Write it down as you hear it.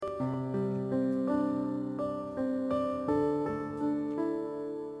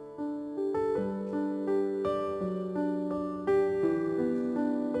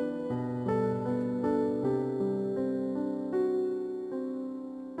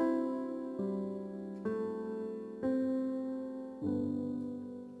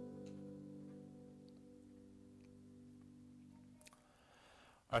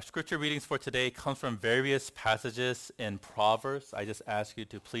Our scripture readings for today come from various passages in Proverbs. I just ask you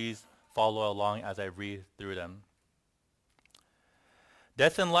to please follow along as I read through them.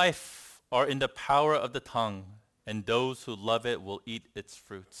 Death and life are in the power of the tongue, and those who love it will eat its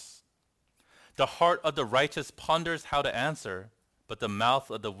fruits. The heart of the righteous ponders how to answer, but the mouth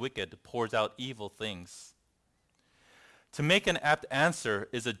of the wicked pours out evil things. To make an apt answer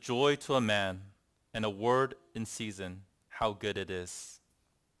is a joy to a man, and a word in season, how good it is.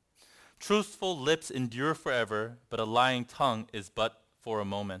 Truthful lips endure forever, but a lying tongue is but for a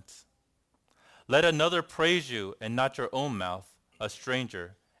moment. Let another praise you and not your own mouth, a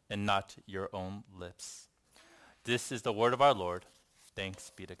stranger and not your own lips. This is the word of our Lord. Thanks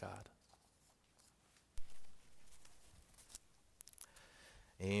be to God.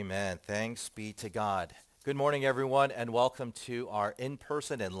 Amen. Thanks be to God. Good morning, everyone, and welcome to our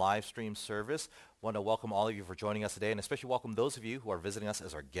in-person and live stream service. Want to welcome all of you for joining us today, and especially welcome those of you who are visiting us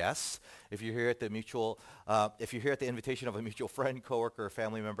as our guests. If you're here at the invitation of a mutual friend, coworker, or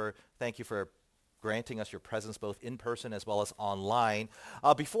family member, thank you for granting us your presence both in person as well as online.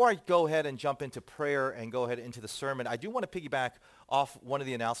 Before I go ahead and jump into prayer and go ahead into the sermon, I do want to piggyback off one of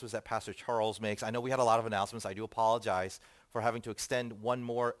the announcements that Pastor Charles makes. I know we had a lot of announcements. I do apologize for having to extend one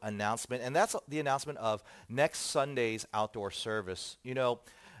more announcement, and that's the announcement of next Sunday's outdoor service. You know,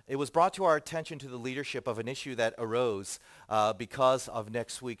 it was brought to our attention to the leadership of an issue that arose because of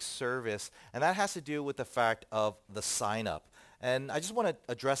next week's service, and that has to do with the fact of the sign-up. And I just want to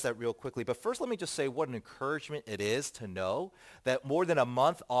address that real quickly. But first, let me just say what an encouragement it is to know that more than a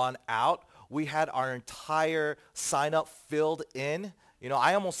month on out, we had our entire sign-up filled in. You know,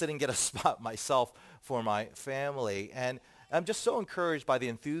 I almost didn't get a spot myself for my family. And I'm just so encouraged by the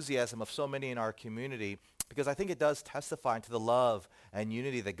enthusiasm of so many in our community because I think it does testify to the love and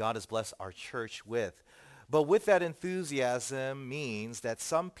unity that God has blessed our church with. But with that enthusiasm means that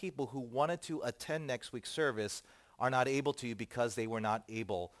some people who wanted to attend next week's service are not able to because they were not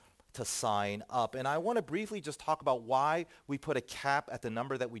able to sign up. And I want to briefly just talk about why we put a cap at the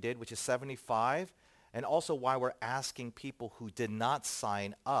number that we did, which is 75, and also why we're asking people who did not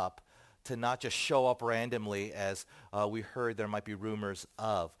sign up to not just show up randomly as we heard there might be rumors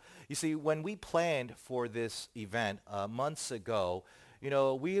of. You see, when we planned for this event months ago, you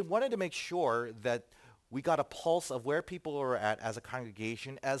know, we wanted to make sure that we got a pulse of where people are at as a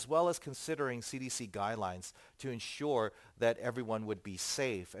congregation, as well as considering CDC guidelines to ensure that everyone would be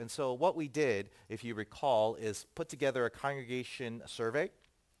safe. And so what we did, if you recall, is put together a congregation survey.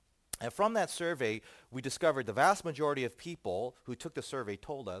 And from that survey, we discovered the vast majority of people who took the survey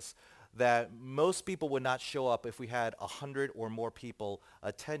told us that most people would not show up if we had 100 or more people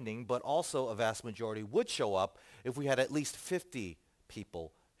attending, but also a vast majority would show up if we had at least 50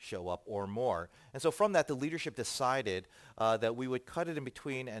 people show up or more. And so from that, the leadership decided that we would cut it in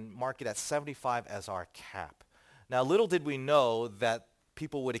between and mark it at 75 as our cap. Now, little did we know that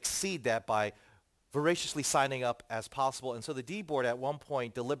people would exceed that by voraciously signing up as possible. And so the D board at one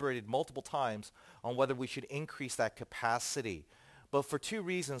point deliberated multiple times on whether we should increase that capacity. But for two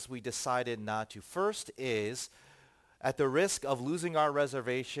reasons, we decided not to. First is, at the risk of losing our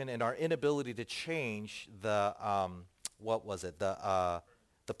reservation and our inability to change the,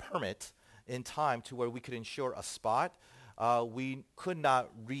 the permit in time to where we could ensure a spot, we could not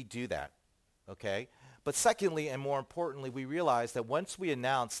redo that, okay? But secondly, and more importantly, we realized that once we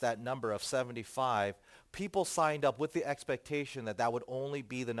announced that number of 75, people signed up with the expectation that that would only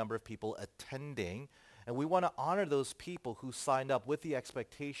be the number of people attending. And we want to honor those people who signed up with the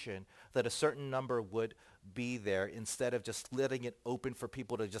expectation that a certain number would be there instead of just letting it open for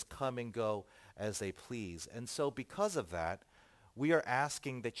people to just come and go as they please. And so because of that, we are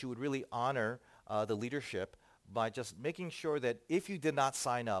asking that you would really honor the leadership by just making sure that if you did not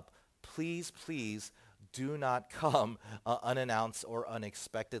sign up, please do not come unannounced or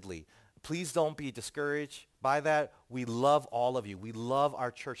unexpectedly. Please don't be discouraged by that. We love all of you. We love our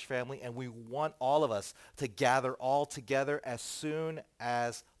church family, and we want all of us to gather all together as soon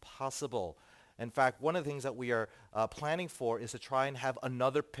as possible. In fact, one of the things that we are planning for is to try and have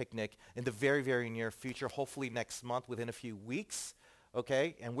another picnic in the very, very near future, hopefully next month, within a few weeks,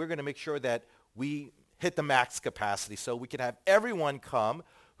 okay? And we're going to make sure that we hit the max capacity so we can have everyone come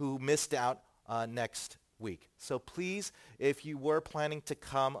who missed out next week. So please, if you were planning to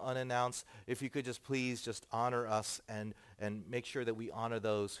come unannounced, if you could just please just honor us and make sure that we honor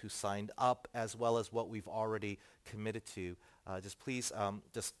those who signed up as well as what we've already committed to. Just please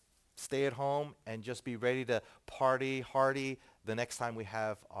just stay at home and just be ready to party hardy the next time we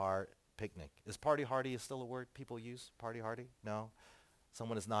have our picnic. Is party hardy is still a word people use? Party hardy? No?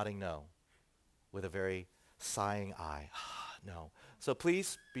 Someone is nodding no with a very sighing eye. No. So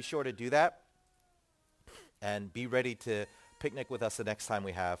please be sure to do that and be ready to picnic with us the next time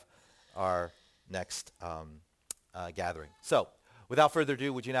we have our next gathering. So without further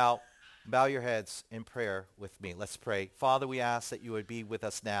ado, would you now bow your heads in prayer with me? Let's pray. Father, we ask that you would be with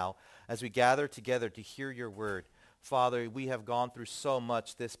us now as we gather together to hear your word. Father, we have gone through so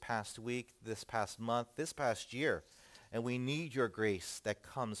much this past week, this past month, this past year, and we need your grace that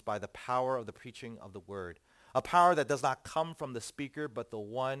comes by the power of the preaching of the word, a power that does not come from the speaker, but the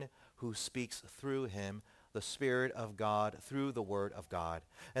one who speaks through him, the Spirit of God, through the word of God.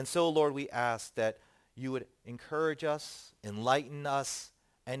 And so, Lord, we ask that you would encourage us, enlighten us,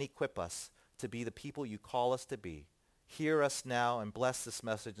 and equip us to be the people you call us to be. Hear us now and bless this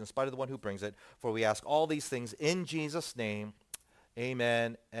message in spite of the one who brings it. For we ask all these things in Jesus' name.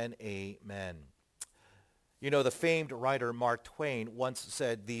 Amen and amen. You know, the famed writer Mark Twain once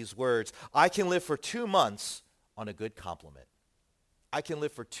said these words, "I can live for 2 months on a good compliment." I can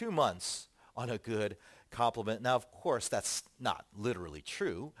live for 2 months on a good compliment. Now, of course, that's not literally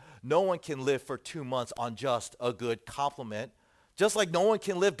true. No one can live for 2 months on just a good compliment. Just like no one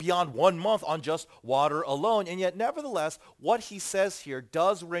can live beyond 1 month on just water alone. And yet, nevertheless, what he says here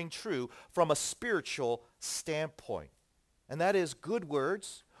does ring true from a spiritual standpoint. And that is good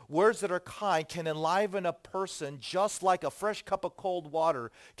words, words that are kind, can enliven a person just like a fresh cup of cold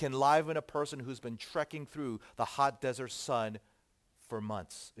water can enliven a person who's been trekking through the hot desert sun for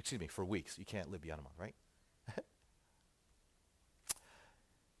weeks. You can't live beyond a month, right?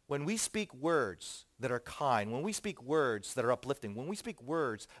 When we speak words that are kind, when we speak words that are uplifting, when we speak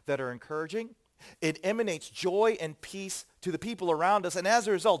words that are encouraging, it emanates joy and peace to the people around us. And as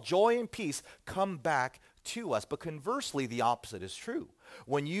a result, joy and peace come back to us. But conversely, the opposite is true.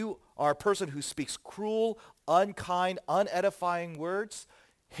 When you are a person who speaks cruel, unkind, unedifying words,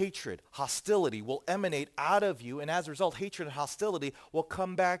 hatred, hostility will emanate out of you. And as a result, hatred and hostility will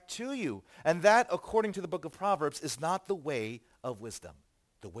come back to you. And that, according to the book of Proverbs, is not the way of wisdom.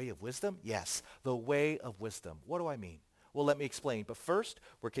 The way of wisdom? Yes, the way of wisdom. What do I mean? Well, let me explain. But first,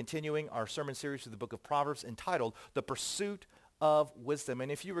 we're continuing our sermon series through the book of Proverbs entitled The Pursuit of Wisdom.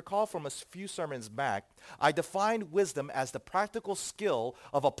 And if you recall from a few sermons back, I defined wisdom as the practical skill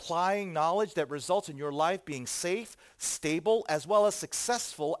of applying knowledge that results in your life being safe, stable, as well as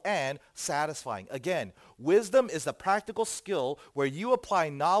successful and satisfying. Again, wisdom is the practical skill where you apply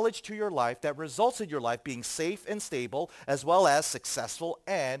knowledge to your life that results in your life being safe and stable, as well as successful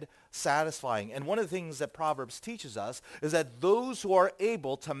and satisfying. And one of the things that Proverbs teaches us is that those who are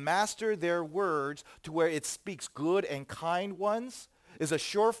able to master their words to where it speaks good and kind ones is a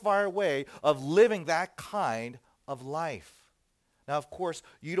surefire way of living that kind of life. Now, of course,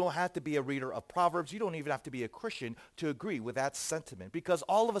 you don't have to be a reader of Proverbs. You don't even have to be a Christian to agree with that sentiment, because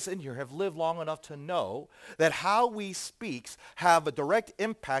all of us in here have lived long enough to know that how we speak have a direct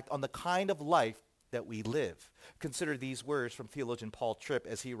impact on the kind of life that we live. Consider these words from theologian Paul Tripp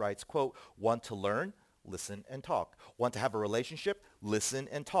as he writes, quote, "Want to learn? Listen and talk. Want to have a relationship? Listen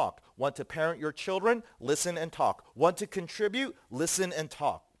and talk. Want to parent your children? Listen and talk. Want to contribute? Listen and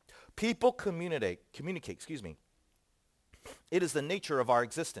talk. People communicate. It is the nature of our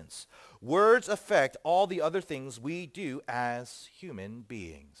existence. Words affect all the other things we do as human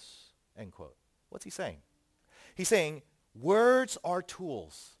beings." End quote. What's he saying? He's saying words are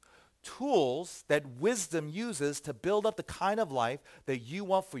tools. Tools that wisdom uses to build up the kind of life that you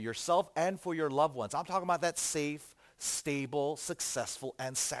want for yourself and for your loved ones. I'm talking about that safe, stable, successful,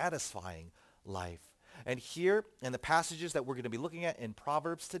 and satisfying life. And here in the passages that we're going to be looking at in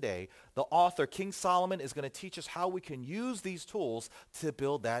Proverbs today, the author, King Solomon, is going to teach us how we can use these tools to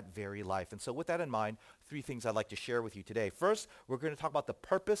build that very life. And so with that in mind, 3 things I'd like to share with you today. First, we're going to talk about the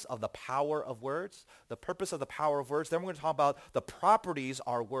purpose of the power of words, the purpose of the power of words. Then we're going to talk about the properties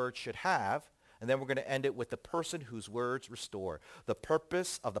our words should have. And then we're going to end it with the person whose words restore. The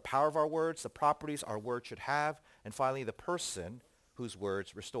purpose of the power of our words, the properties our words should have, and finally, the person whose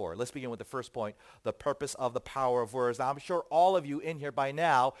words restore. Let's begin with the first point, the purpose of the power of words. Now, I'm sure all of you in here by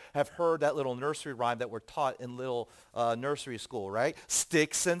now have heard that little nursery rhyme that we're taught in little nursery school, right?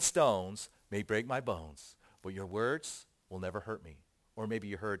 Sticks and stones may break my bones, but your words will never hurt me. Or maybe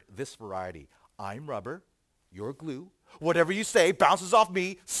you heard this variety. I'm rubber, you're glue. Whatever you say bounces off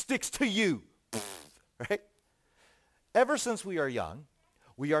me, sticks to you. Right? Ever since we are young,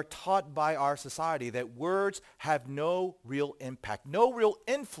 we are taught by our society that words have no real impact, no real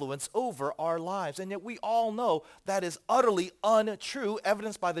influence over our lives. And yet we all know that is utterly untrue,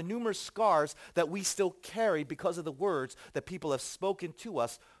 evidenced by the numerous scars that we still carry because of the words that people have spoken to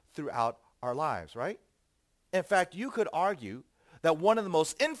us throughout our lives, right? In fact, you could argue that one of the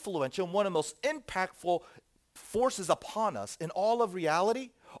most influential, one of the most impactful forces upon us in all of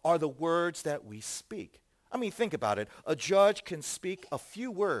reality are the words that we speak. I mean, think about it. A judge can speak a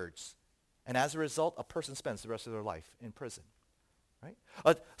few words, and as a result, a person spends the rest of their life in prison. Right?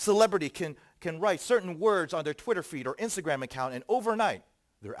 A celebrity can write certain words on their Twitter feed or Instagram account, and overnight,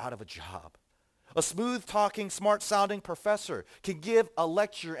 they're out of a job. A smooth-talking, smart-sounding professor can give a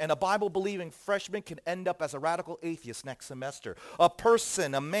lecture, and a Bible-believing freshman can end up as a radical atheist next semester.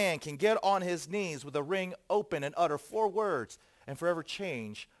 A man, can get on his knees with a ring open and utter 4 words and forever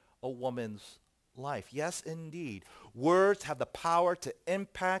change a woman's life. Yes, indeed. Words have the power to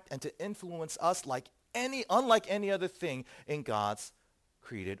impact and to influence us unlike any other thing in God's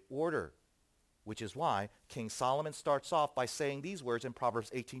created order. Which is why King Solomon starts off by saying these words in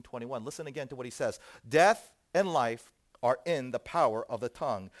Proverbs 18:21. Listen again to what he says. Death and life are in the power of the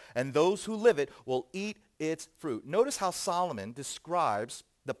tongue, and those who live it will eat its fruit. Notice how Solomon describes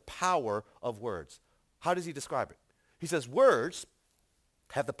the power of words. How does he describe it? He says words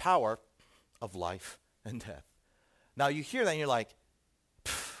have the power of life and death. Now you hear that and you're like,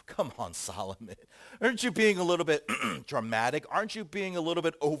 come on, Solomon. Aren't you being a little bit dramatic? Aren't you being a little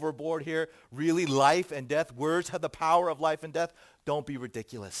bit overboard here? Really, life and death? Words have the power of life and death? Don't be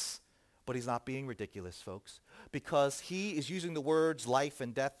ridiculous. But he's not being ridiculous, folks, because he is using the words life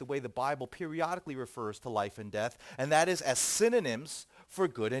and death the way the Bible periodically refers to life and death, and that is as synonyms for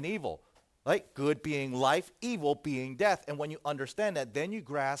good and evil. Right? Good being life, evil being death. And when you understand that, then you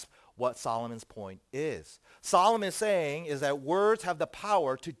grasp what Solomon's point is. Solomon is saying is that words have the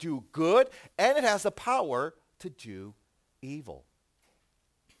power to do good, and it has the power to do evil.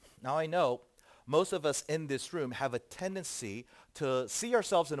 Now I know most of us in this room have a tendency to see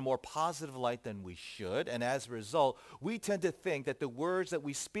ourselves in a more positive light than we should, and as a result, we tend to think that the words that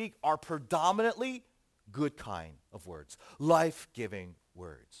we speak are predominantly good kind of words, life-giving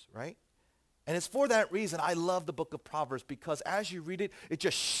words, right? And it's for that reason I love the book of Proverbs, because as you read it, it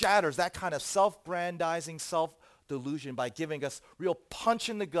just shatters that kind of self-grandizing self-delusion by giving us real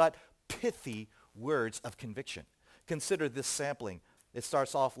punch-in-the-gut, pithy words of conviction. Consider this sampling. It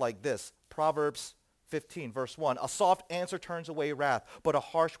starts off like this. Proverbs 15, verse 1. A soft answer turns away wrath, but a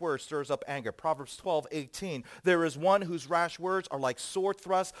harsh word stirs up anger. Proverbs 12:18. There is one whose rash words are like sword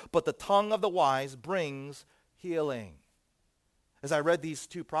thrusts, but the tongue of the wise brings healing. As I read these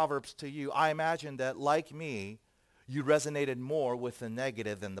 2 Proverbs to you, I imagine that, like me, you resonated more with the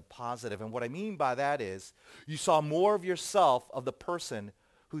negative than the positive. And what I mean by that is you saw more of yourself, of the person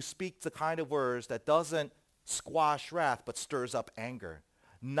who speaks the kind of words that doesn't squash wrath but stirs up anger,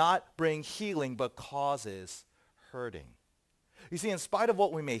 not bring healing but causes hurting. You see, in spite of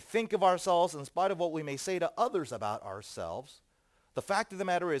what we may think of ourselves, in spite of what we may say to others about ourselves, the fact of the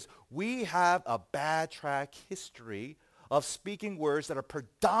matter is we have a bad track history of speaking words that are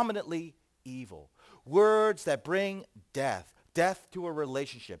predominantly evil. Words that bring death. Death to a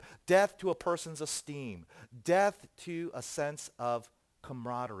relationship. Death to a person's esteem. Death to a sense of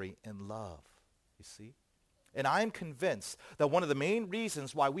camaraderie and love. You see? And I'm convinced that one of the main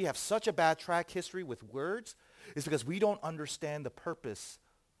reasons why we have such a bad track history with words is because we don't understand the purpose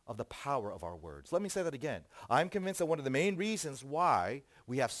of the power of our words. Let me say that again. I'm convinced that one of the main reasons why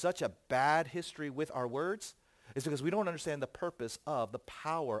we have such a bad history with our words is because we don't understand the purpose of the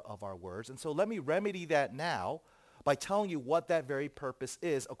power of our words. And so let me remedy that now by telling you what that very purpose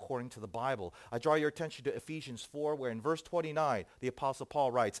is according to the Bible. I draw your attention to Ephesians 4, where in verse 29, the Apostle Paul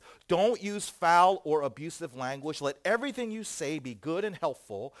writes, "Don't use foul or abusive language. Let everything you say be good and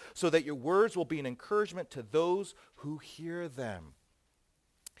helpful, so that your words will be an encouragement to those who hear them."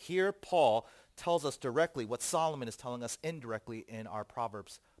 Here, Paul tells us directly what Solomon is telling us indirectly in our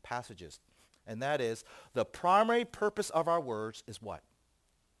Proverbs passages. And that is, the primary purpose of our words is what?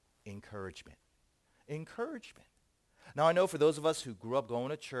 Encouragement. Encouragement. Now, I know for those of us who grew up going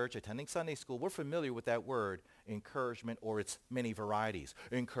to church, attending Sunday school, we're familiar with that word, encouragement, or its many varieties.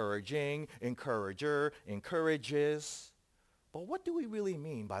 Encouraging, encourager, encourages. But what do we really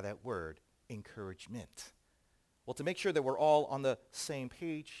mean by that word, encouragement? Well, to make sure that we're all on the same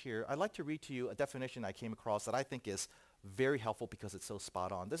page here, I'd like to read to you a definition I came across that I think is very helpful because it's so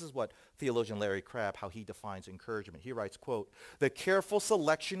spot on. This is what theologian Larry Crabb, how he defines encouragement. He writes, quote, "The careful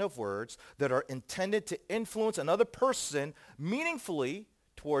selection of words that are intended to influence another person meaningfully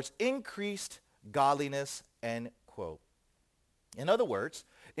towards increased godliness," end quote. In other words,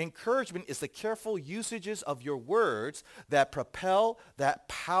 encouragement is the careful usages of your words that propel, that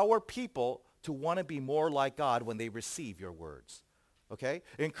power people to want to be more like God when they receive your words. Okay?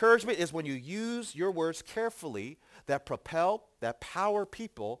 Encouragement is when you use your words carefully that propel, that power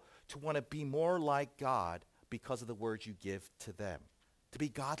people to want to be more like God because of the words you give to them. To be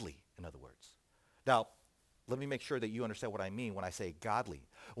godly, in other words. Now, let me make sure that you understand what I mean when I say godly.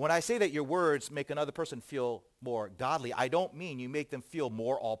 When I say that your words make another person feel more godly, I don't mean you make them feel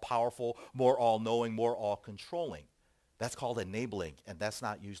more all-powerful, more all-knowing, more all-controlling. That's called enabling, and that's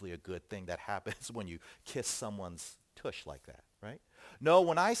not usually a good thing that happens when you kiss someone's tush like that, right? No,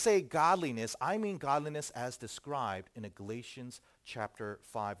 when I say godliness, I mean godliness as described in Galatians chapter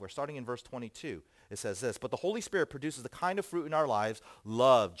 5. We're starting in verse 22. It says this, but the Holy Spirit produces the kind of fruit in our lives: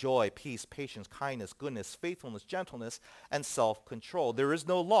 love, joy, peace, patience, kindness, goodness, faithfulness, gentleness, and self-control. There is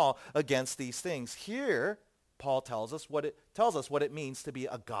no law against these things. Here, Paul tells us what it means to be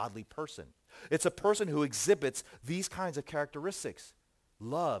a godly person. It's a person who exhibits these kinds of characteristics: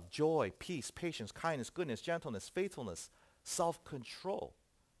 love, joy, peace, patience, kindness, goodness, gentleness, faithfulness, self-control.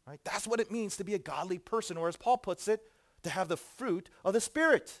 Right? That's what it means to be a godly person, or as Paul puts it, to have the fruit of the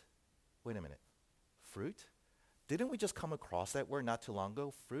Spirit. Wait a minute. Fruit? Didn't we just come across that word not too long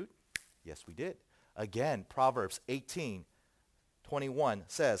ago? Fruit? Yes, we did. Again, Proverbs 18:21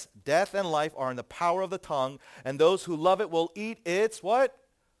 says, death and life are in the power of the tongue, and those who love it will eat its what?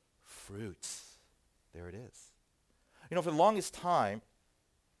 Fruits. There it is. You know, for the longest time,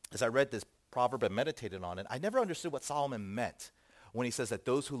 as I read this proverb and meditated on it, I never understood what Solomon meant when he says that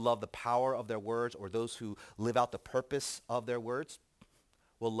those who love the power of their words, or those who live out the purpose of their words,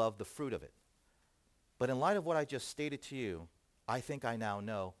 will love the fruit of it. But in light of what I just stated to you, I think I now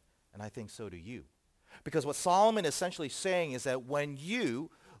know, and I think so do you. Because what Solomon is essentially saying is that when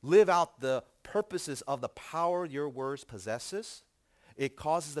you live out the purposes of the power your words possesses, it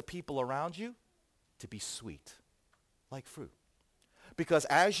causes the people around you to be sweet, like fruit. Because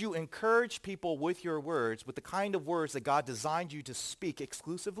as you encourage people with your words, with the kind of words that God designed you to speak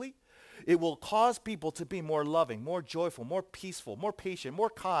exclusively, it will cause people to be more loving, more joyful, more peaceful, more patient,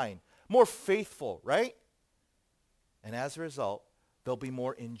 more kind, more faithful, right? And as a result, they'll be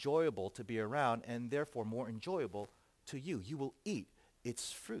more enjoyable to be around, and therefore more enjoyable to you. You will eat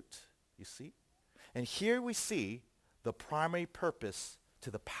its fruit, you see? And here we see the primary purpose to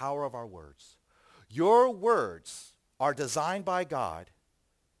the power of our words. Your words are designed by God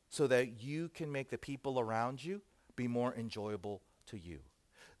so that you can make the people around you be more enjoyable to you.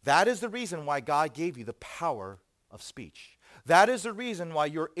 That is the reason why God gave you the power of speech. That is the reason why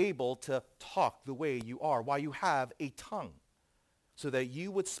you're able to talk the way you are, why you have a tongue, so that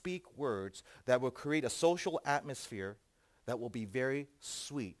you would speak words that will create a social atmosphere that will be very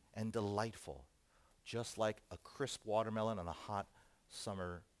sweet and delightful, just like a crisp watermelon on a hot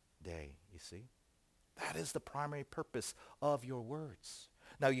summer day, you see? That is the primary purpose of your words.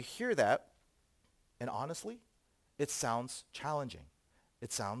 Now you hear that, and honestly, it sounds challenging.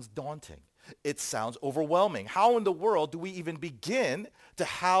 It sounds daunting. It sounds overwhelming. How in the world do we even begin to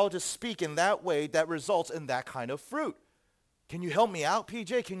how to speak in that way that results in that kind of fruit? Can you help me out,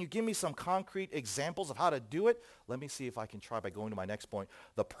 PJ? Can you give me some concrete examples of how to do it? Let me see if I can try by going to my next point.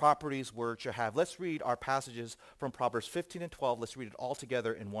 The properties words should have. Let's read our passages from Proverbs 15 and 12. Let's read it all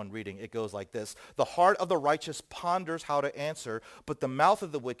together in one reading. It goes like this. The heart of the righteous ponders how to answer, but the mouth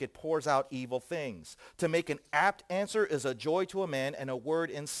of the wicked pours out evil things. To make an apt answer is a joy to a man, and a word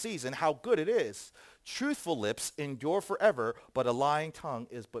in season, how good it is. Truthful lips endure forever, but a lying tongue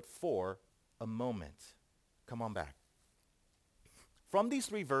is but for a moment. Come on back. From these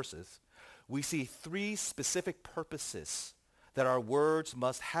three verses, we see three specific purposes that our words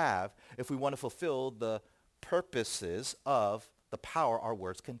must have if we want to fulfill the purposes of the power our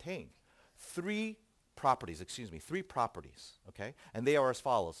words contain. Three properties, okay? And they are as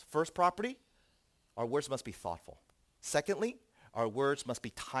follows. First property, our words must be thoughtful. Secondly, our words must be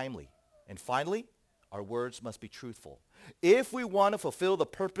timely. And finally, our words must be truthful. If we want to fulfill the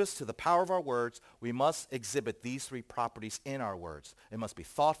purpose to the power of our words, we must exhibit these three properties in our words. It must be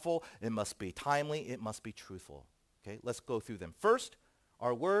thoughtful, it must be timely, it must be truthful. Okay, let's go through them. First,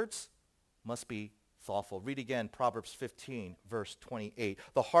 our words must be thoughtful. Read again Proverbs 15, verse 28.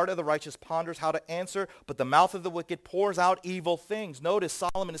 The heart of the righteous ponders how to answer, but the mouth of the wicked pours out evil things. Notice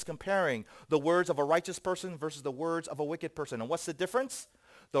Solomon is comparing the words of a righteous person versus the words of a wicked person. And what's the difference?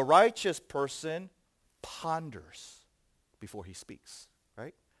 The righteous person ponders before he speaks,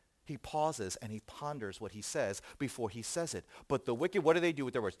 right? He pauses and he ponders what he says before he says it. But the wicked, what do they do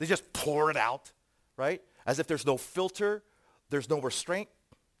with their words? They just pour it out, right? As if there's no filter, there's no restraint,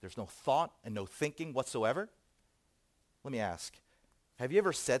 there's no thought and no thinking whatsoever. Let me ask, have you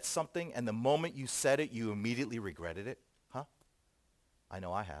ever said something and the moment you said it, you immediately regretted it? Huh? I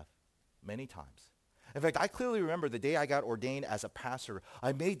know I have, many times. In fact, I clearly remember the day I got ordained as a pastor,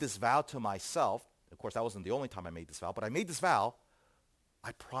 I made this vow to myself. Of course, that wasn't the only time I made this vow, but I made this vow.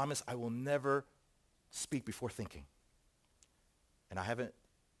 I promise I will never speak before thinking. And I haven't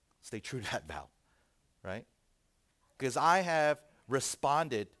stayed true to that vow, right? because I have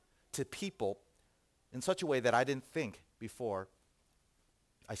responded to people in such a way that I didn't think before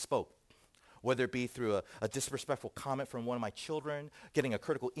I spoke. Whether it be through a disrespectful comment from one of my children, getting a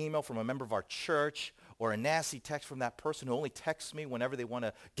critical email from a member of our church, or a nasty text from that person who only texts me whenever they want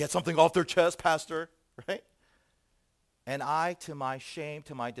to get something off their chest, Pastor, right? And I, to my shame,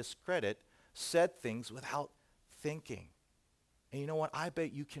 to my discredit, said things without thinking. And you know what? I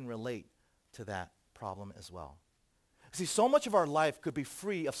bet you can relate to that problem as well. See, so much of our life could be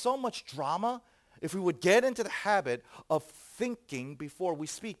free of so much drama if we would get into the habit of thinking before we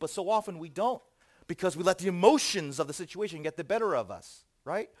speak. But so often we don't, because we let the emotions of the situation get the better of us,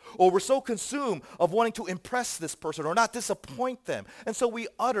 right? Or we're so consumed of wanting to impress this person or not disappoint them. And so we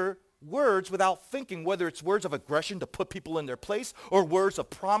utter words without thinking, whether it's words of aggression to put people in their place or words of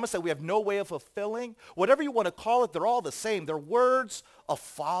promise that we have no way of fulfilling. Whatever you want to call it, they're all the same. They're words of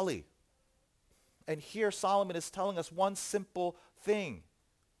folly. And here Solomon is telling us one simple thing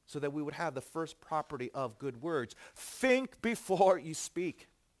so that we would have the first property of good words. Think before you speak.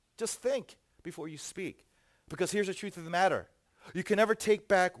 Just think before you speak. Because here's the truth of the matter. You can never take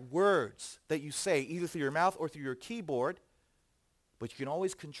back words that you say, either through your mouth or through your keyboard, but you can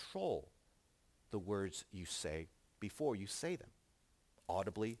always control the words you say before you say them,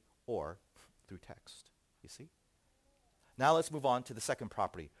 audibly or through text. You see? Now let's move on to the second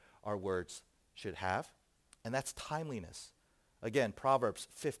property our words should have, and that's timeliness. Again, Proverbs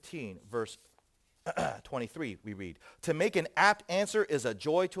 15, verse 23, we read, "To make an apt answer is a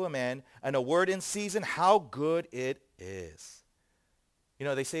joy to a man, and a word in season, how good it is." You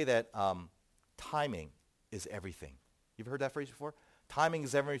know, they say that timing is everything. You've heard that phrase before? Timing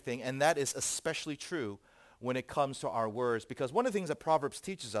is everything, and that is especially true when it comes to our words, because one of the things that Proverbs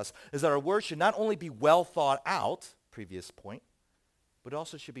teaches us is that our words should not only be well thought out, previous point, but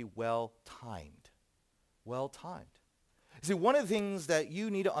also should be well timed. Well timed. See, one of the things that you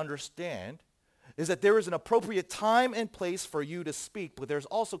need to understand is that there is an appropriate time and place for you to speak, but there's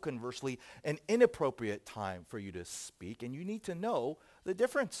also conversely an inappropriate time for you to speak, and you need to know the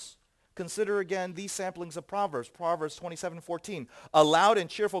difference. Consider again these samplings of Proverbs. Proverbs 27:14. "A loud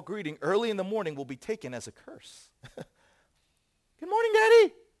and cheerful greeting early in the morning will be taken as a curse." Good morning,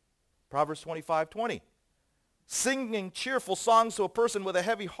 Daddy. Proverbs 25:20. "Singing cheerful songs to a person with a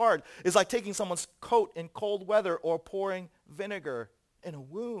heavy heart is like taking someone's coat in cold weather or pouring vinegar in a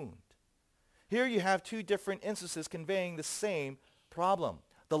wound." Here you have two different instances conveying the same problem,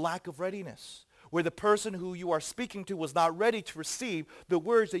 the lack of readiness, where the person who you are speaking to was not ready to receive the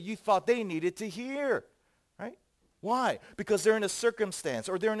words that you thought they needed to hear, right? Why? Because they're in a circumstance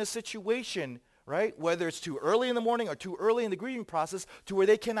or they're in a situation, right, whether it's too early in the morning or too early in the greeting process, to where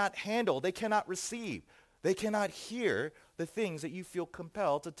they cannot handle, they cannot receive, they cannot hear the things that you feel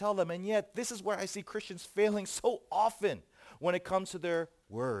compelled to tell them. And yet, this is where I see Christians failing so often when it comes to their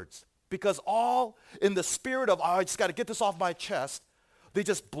words. Because all in the spirit of, I just got to get this off my chest, they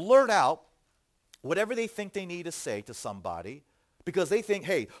just blurt out whatever they think they need to say to somebody, because they think,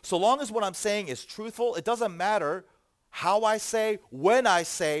 hey, so long as what I'm saying is truthful, it doesn't matter how I say, when I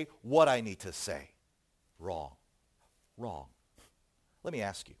say, what I need to say. Wrong. Wrong. Let me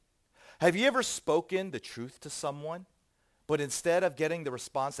ask you, have you ever spoken the truth to someone, but instead of getting the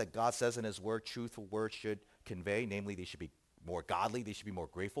response that God says in his word, truthful words should convey, namely they should be more godly, they should be more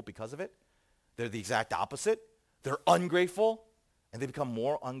grateful because of it? They're the exact opposite. They're ungrateful, and they become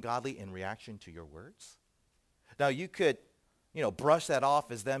more ungodly in reaction to your words. Now, you could, brush that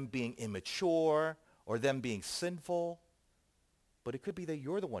off as them being immature or them being sinful, but it could be that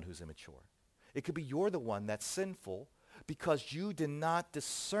you're the one who's immature. It could be you're the one that's sinful because you did not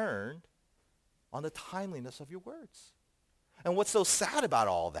discern on the timeliness of your words. And what's so sad about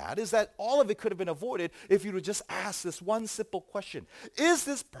all that is that all of it could have been avoided if you would just ask this one simple question. Is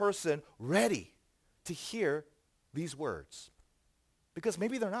this person ready to hear these words? Because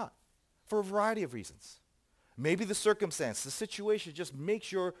maybe they're not, for a variety of reasons. Maybe the circumstance, the situation just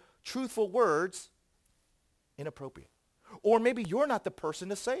makes your truthful words inappropriate. Or maybe you're not the person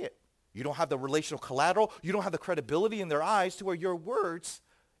to say it. You don't have the relational collateral. You don't have the credibility in their eyes to where your words,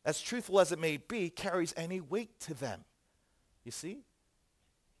 as truthful as it may be, carries any weight to them. You see?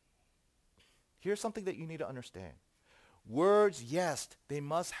 Here's something that you need to understand. Words, yes, they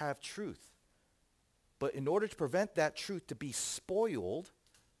must have truth. But in order to prevent that truth to be spoiled,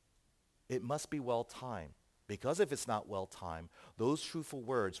 it must be well timed. Because if it's not well timed, those truthful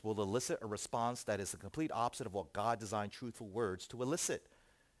words will elicit a response that is the complete opposite of what God designed truthful words to elicit.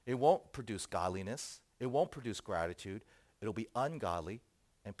 It won't produce godliness. It won't produce gratitude. It'll be ungodly,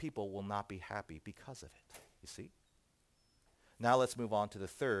 and people will not be happy because of it. You see? Now let's move on to the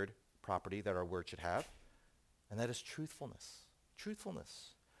third property that our word should have, and that is truthfulness.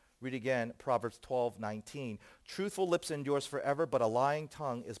 Truthfulness. Read again, Proverbs 12:19. Truthful lips endures forever, but a lying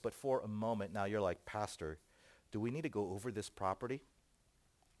tongue is but for a moment. Now you're like, Pastor, do we need to go over this property?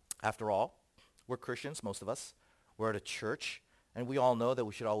 After all, we're Christians, most of us. We're at a church, and we all know that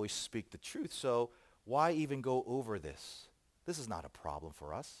we should always speak the truth. So why even go over this? This is not a problem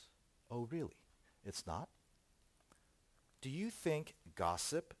for us. Oh, really? It's not? Do you think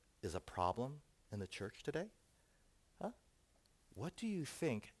gossip is a problem in the church today? Huh? What do you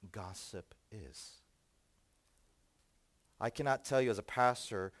think gossip is? I cannot tell you as a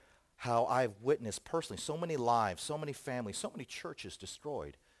pastor how I've witnessed personally so many lives, so many families, so many churches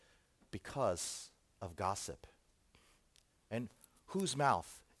destroyed because of gossip. And whose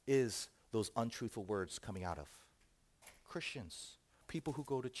mouth is those untruthful words coming out of? Christians, people who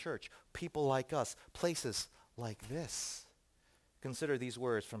go to church, people like us, places like this. Consider these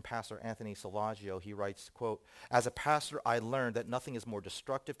words from Pastor Anthony Salvaggio. He writes, quote, "As a pastor, I learned that nothing is more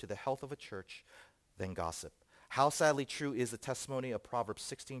destructive to the health of a church than gossip. How sadly true is the testimony of Proverbs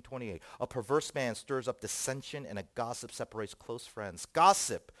 16:28. A perverse man stirs up dissension, and a gossip separates close friends.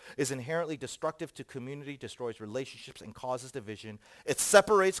 Gossip is inherently destructive to community, destroys relationships, and causes division. It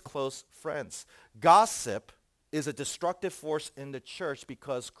separates close friends. Gossip is a destructive force in the church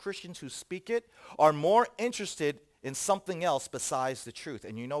because Christians who speak it are more interested in something else besides the truth.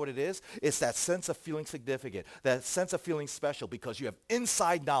 And you know what it is? It's that sense of feeling significant, that sense of feeling special because you have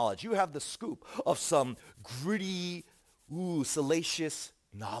inside knowledge. You have the scoop of some gritty, salacious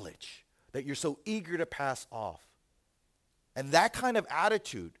knowledge that you're so eager to pass off. And that kind of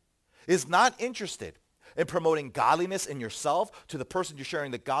attitude is not interested in promoting godliness in yourself to the person you're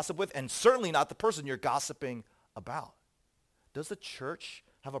sharing the gossip with, and certainly not the person you're gossiping about. Does the church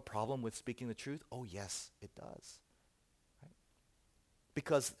have a problem with speaking the truth? Oh, yes, it does.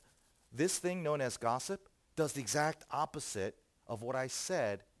 Because this thing known as gossip does the exact opposite of what I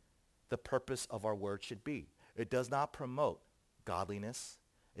said the purpose of our word should be. It does not promote godliness.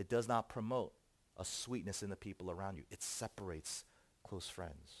 It does not promote a sweetness in the people around you. It separates close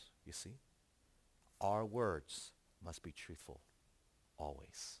friends, you see? Our words must be truthful,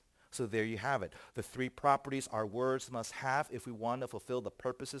 always. So there you have it. The three properties our words must have if we want to fulfill the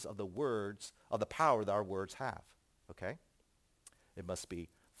purposes of the words, of the power that our words have, okay? It must be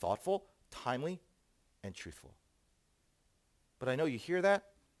thoughtful, timely, and truthful. But I know you hear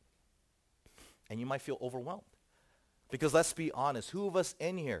that, and you might feel overwhelmed. Because let's be honest, who of us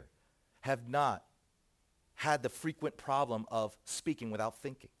in here have not had the frequent problem of speaking without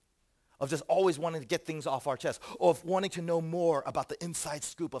thinking? Of just always wanting to get things off our chest, or of wanting to know more about the inside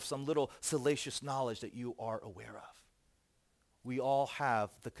scoop of some little salacious knowledge that you are aware of. We all have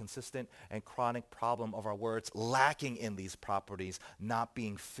the consistent and chronic problem of our words lacking in these properties, not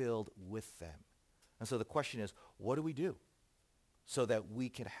being filled with them. And so the question is, what do we do so that we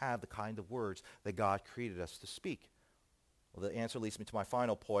can have the kind of words that God created us to speak? Well, the answer leads me to my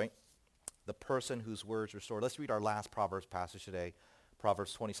final point, the person whose words restore. Let's read our last Proverbs passage today,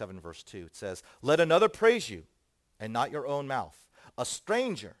 Proverbs 27, verse 2. It says, "Let another praise you, and not your own mouth, a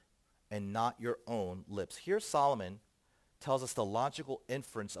stranger, and not your own lips." Here Solomon tells us the logical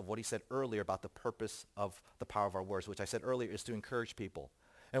inference of what he said earlier about the purpose of the power of our words, which I said earlier is to encourage people.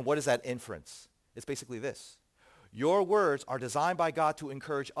 And what is that inference? It's basically this. Your words are designed by God to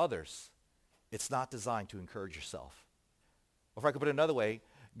encourage others. It's not designed to encourage yourself. Or if I could put it another way,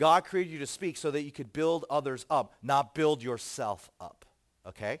 God created you to speak so that you could build others up, not build yourself up.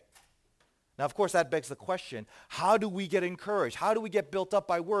 Okay? Now, of course, that begs the question, how do we get encouraged? How do we get built up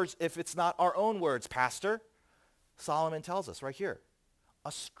by words if it's not our own words, Pastor? Solomon tells us right here,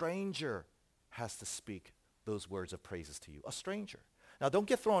 a stranger has to speak those words of praises to you. A stranger. Now, don't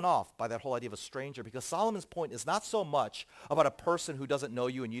get thrown off by that whole idea of a stranger, because Solomon's point is not so much about a person who doesn't know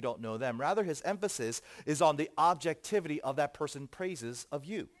you and you don't know them. Rather, his emphasis is on the objectivity of that person's praises of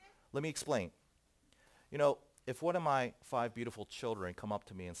you. Let me explain. You know, if one of my 5 beautiful children come up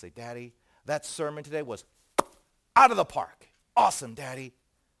to me and say, "Daddy, that sermon today was out of the park. Awesome, Daddy,"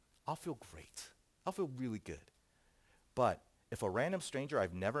 I'll feel great. I'll feel really good. But if a random stranger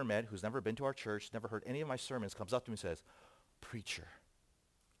I've never met, who's never been to our church, never heard any of my sermons, comes up to me and says, "Preacher,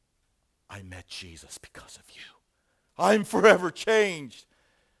 I met Jesus because of you. I'm forever changed,"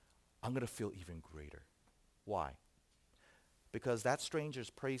 I'm going to feel even greater. Why? Because that stranger's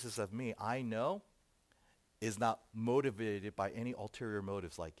praises of me, I know, is not motivated by any ulterior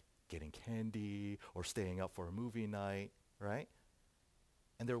motives like getting candy or staying up for a movie night, right?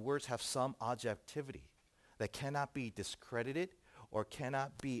 And their words have some objectivity that cannot be discredited or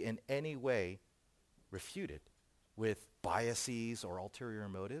cannot be in any way refuted with biases or ulterior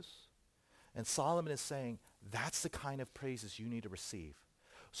motives. And Solomon is saying That's the kind of praises you need to receive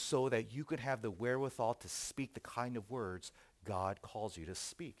so that you can have the wherewithal to speak the kind of words God calls you to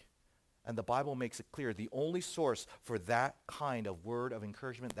speak. And the Bible makes it clear the only source for that kind of word of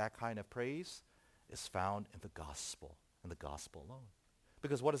encouragement, that kind of praise, is found in the gospel and the gospel alone.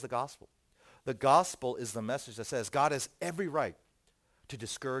 Because what is the gospel? The gospel is the message that says God has every right to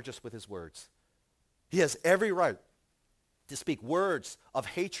discourage us with his words. He has every right to speak words of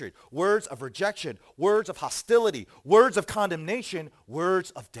hatred, words of rejection, words of hostility, words of condemnation,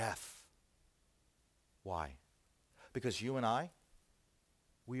 words of death. Why? Because you and I,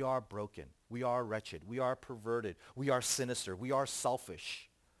 we are broken. We are wretched. We are perverted. We are sinister. We are selfish.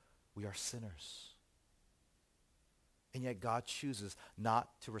 We are sinners. And yet God chooses not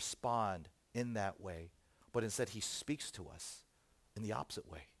to respond in that way, but instead he speaks to us in the opposite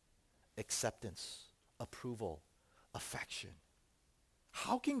way. Acceptance, approval, affection.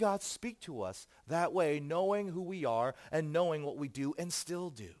 How can God speak to us that way, knowing who we are and knowing what we do and still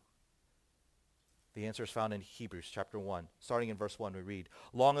do? The answer is found in Hebrews chapter 1. Starting in verse 1, we read,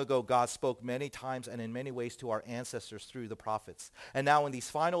 "Long ago God spoke many times and in many ways to our ancestors through the prophets. And now in these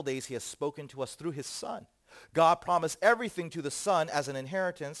final days he has spoken to us through his Son. God promised everything to the Son as an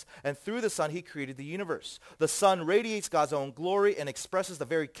inheritance, and through the Son he created the universe. The Son radiates God's own glory and expresses the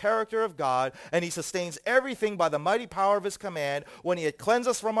very character of God, and he sustains everything by the mighty power of his command. When he had cleansed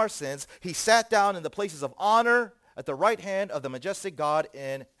us from our sins, he sat down in the places of honor at the right hand of the majestic God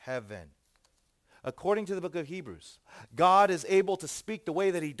in heaven." According to the book of Hebrews, God is able to speak the way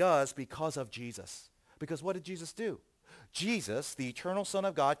that he does because of Jesus. Because what did Jesus do? Jesus, the eternal Son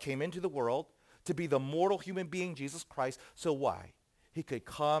of God, came into the world to be the mortal human being, Jesus Christ. So why? He could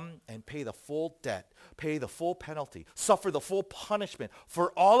come and pay the full debt, pay the full penalty, suffer the full punishment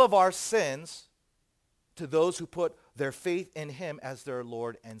for all of our sins to those who put their faith in him as their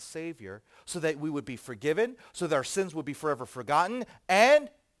Lord and Savior, so that we would be forgiven, so that our sins would be forever forgotten,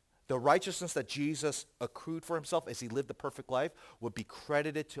 and the righteousness that Jesus accrued for himself as he lived the perfect life would be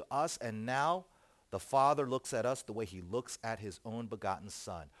credited to us. And now the Father looks at us the way he looks at his own begotten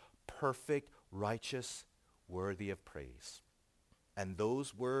Son. Perfect, righteous, worthy of praise. And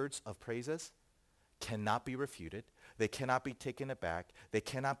those words of praises cannot be refuted. They cannot be taken aback. They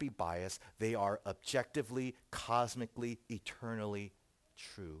cannot be biased. They are objectively, cosmically, eternally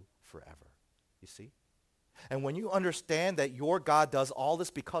true forever. You see? And when you understand that your God does all this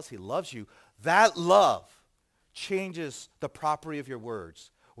because he loves you, that love changes the property of your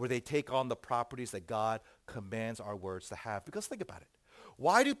words, where they take on the properties that God commands our words to have. Because think about it.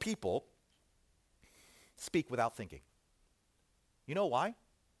 Why do people speak without thinking? You know why?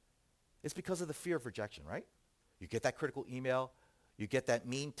 It's because of the fear of rejection, right? You get that critical email, you get that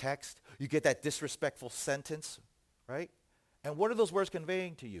mean text, you get that disrespectful sentence, right? And what are those words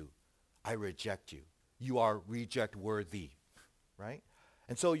conveying to you? I reject you. You are reject worthy, right?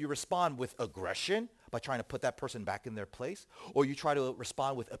 And so you respond with aggression by trying to put that person back in their place, or you try to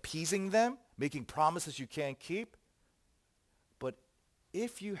respond with appeasing them, making promises you can't keep. But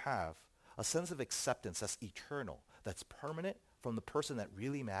if you have a sense of acceptance that's eternal, that's permanent from the person that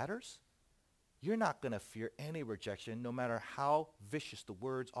really matters, you're not going to fear any rejection, no matter how vicious the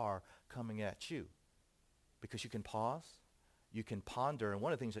words are coming at you. Because you can pause, you can ponder, and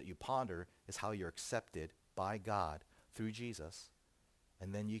one of the things that you ponder is how you're accepted by God through Jesus,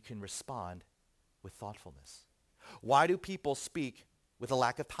 and then you can respond with thoughtfulness. Why do people speak with a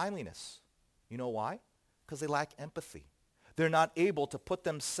lack of timeliness? You know why? Because they lack empathy. They're not able to put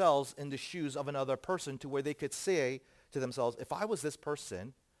themselves in the shoes of another person to where they could say to themselves, if I was this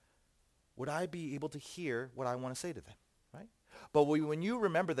person, would I be able to hear what I want to say to them, right? But when you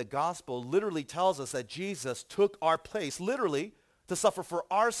remember the gospel literally tells us that Jesus took our place, literally, to suffer for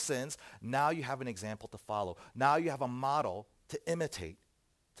our sins, now you have an example to follow. Now you have a model to imitate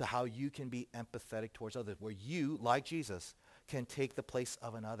to how you can be empathetic towards others, where you, like Jesus, can take the place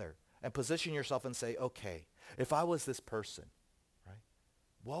of another and position yourself and say, okay, if I was this person, right,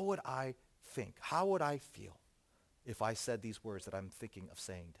 what would I think? How would I feel if I said these words that I'm thinking of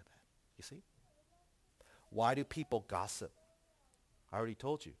saying to them? You see? Why do people gossip? I already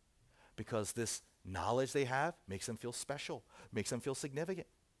told you. Because this knowledge they have makes them feel special, makes them feel significant.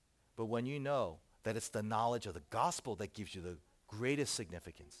 But when you know that it's the knowledge of the gospel that gives you the greatest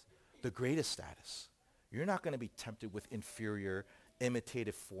significance, the greatest status, you're not going to be tempted with inferior,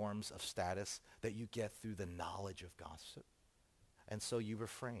 imitative forms of status that you get through the knowledge of gossip. And so you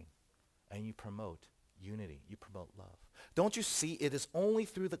refrain and you promote unity, you promote love. Don't you see it is only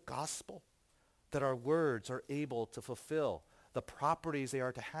through the gospel that our words are able to fulfill the properties they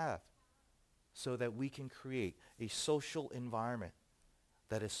are to have, so that we can create a social environment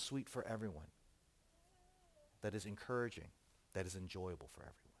that is sweet for everyone. that is encouraging, that is enjoyable for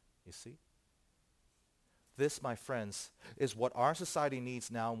everyone. You see? This, my friends, is what our society needs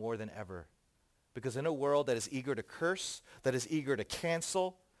now more than ever. Because in a world that is eager to curse, that is eager to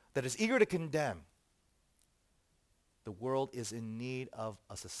cancel, that is eager to condemn, the world is in need of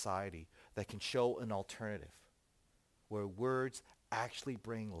a society that can show an alternative where words actually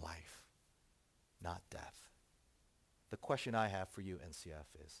bring life, not death. The question I have for you,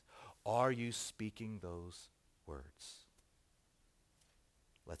 NCF, is, are you speaking those words?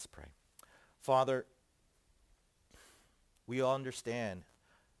 Let's pray. Father, we all understand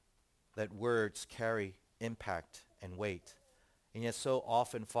that words carry impact and weight. And yet so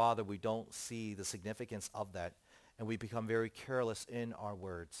often, Father, we don't see the significance of that, and we become very careless in our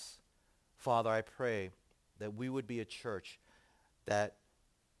words. Father, I pray that we would be a church that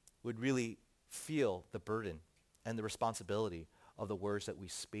would really feel the burden and the responsibility of the words that we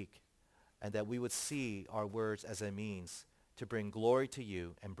speak, and that we would see our words as a means to bring glory to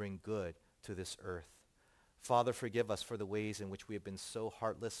you and bring good to this earth. Father, forgive us for the ways in which we have been so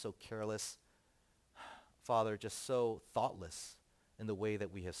heartless, so careless. Father, just so thoughtless in the way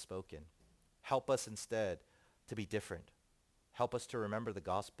that we have spoken. Help us instead to be different. Help us to remember the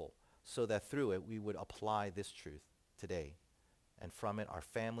gospel so that through it we would apply this truth today. And from it, our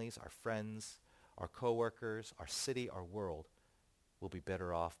families, our friends, our coworkers, our city, our world will be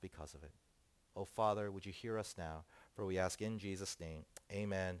better off because of it. Oh, Father, would you hear us now? For we ask in Jesus' name,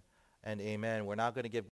 amen and amen. We're now going to give